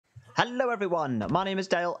Hello everyone, my name is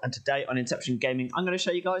Dale and today on Inception Gaming I'm going to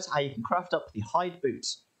show you guys how you can craft up the hide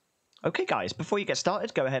boots. Okay guys, before you get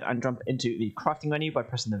started go ahead and jump into the crafting menu by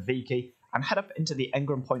pressing the V key and head up into the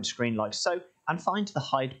Engram point screen like so and find the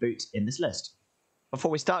hide boots in this list. Before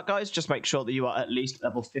we start guys, just make sure that you are at least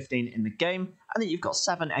level 15 in the game and that you've got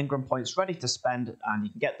 7 Engram points ready to spend, and you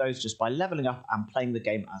can get those just by leveling up and playing the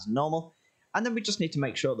game as normal. And then we just need to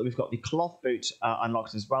make sure that we've got the cloth boots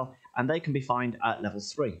unlocked as well, and they can be found at level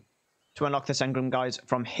 3. To unlock this Engram, guys,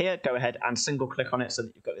 from here, go ahead and single click on it so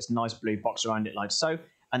that you've got this nice blue box around it like so,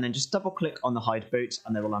 and then just double click on the hide boots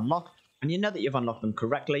and they will unlock, and you know that you've unlocked them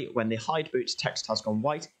correctly when the hide boots text has gone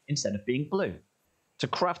white instead of being blue. To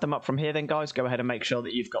craft them up from here then, guys, go ahead and make sure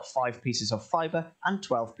that you've got 5 pieces of fibre and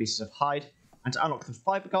 12 pieces of hide, and to unlock the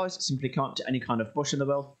fibre, guys, simply come up to any kind of bush in the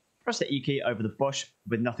world, press the E key over the bush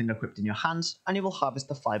with nothing equipped in your hands, and you will harvest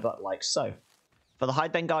the fibre like so. For the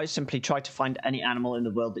hide then guys, simply try to find any animal in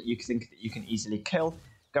the world that you think that you can easily kill.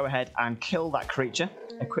 Go ahead and kill that creature,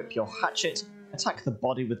 equip your hatchet, attack the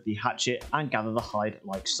body with the hatchet, and gather the hide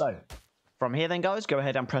like so. From here then guys, go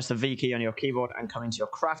ahead and press the V key on your keyboard and come into your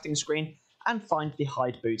crafting screen and find the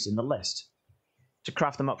hide boots in the list. To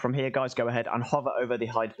craft them up from here guys, go ahead and hover over the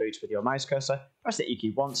hide boots with your mouse cursor, press the E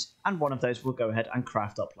key once, and one of those will go ahead and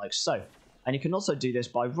craft up like so. And you can also do this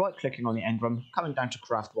by right clicking on the Engram, coming down to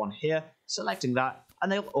craft one here, selecting that,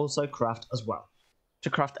 and they'll also craft as well. To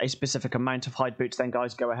craft a specific amount of hide boots then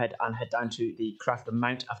guys, go ahead and head down to the craft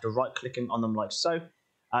amount after right clicking on them like so.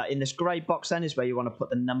 In this grey box then is where you want to put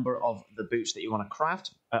the number of the boots that you want to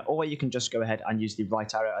craft, or you can just go ahead and use the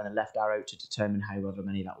right arrow and the left arrow to determine however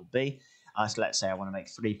many that will be. So let's say I want to make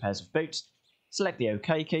 3 pairs of boots, select the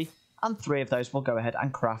OK key, and 3 of those will go ahead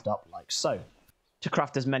and craft up like so. To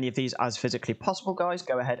craft as many of these as physically possible guys,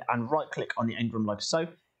 go ahead and right click on the Engram like so,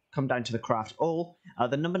 come down to the craft all.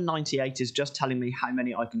 The number 98 is just telling me how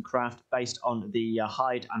many I can craft based on the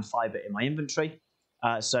hide and fibre in my inventory.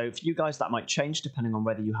 So for you guys that might change depending on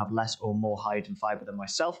whether you have less or more hide and fibre than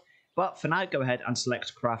myself, but for now go ahead and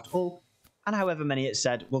select craft all, and however many it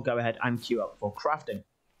said will go ahead and queue up for crafting.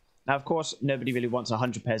 Now of course nobody really wants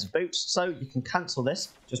 100 pairs of boots, so you can cancel this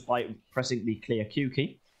just by pressing the clear Q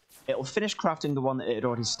key. It will finish crafting the one that it had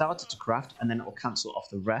already started to craft, and then it will cancel off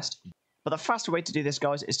the rest. But the faster way to do this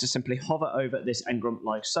guys is to simply hover over this Engram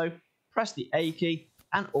like so, press the A key,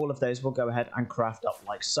 and all of those will go ahead and craft up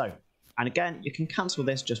like so. And again, you can cancel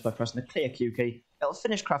this just by pressing the clear Q key. It'll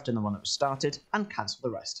finish crafting the one that was started and cancel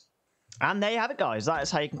the rest. And there you have it guys, that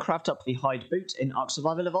is how you can craft up the hide boot in Ark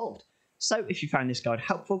Survival Evolved. So if you found this guide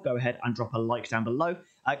helpful, go ahead and drop a like down below.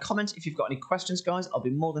 Comment if you've got any questions guys, I'll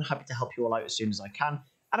be more than happy to help you all out as soon as I can.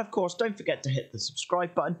 And of course, don't forget to hit the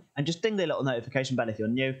subscribe button and just ding the little notification bell if you're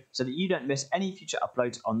new so that you don't miss any future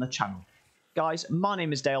uploads on the channel. Guys, my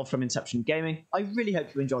name is Dale from Inception Gaming. I really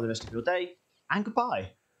hope you enjoy the rest of your day, and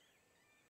goodbye.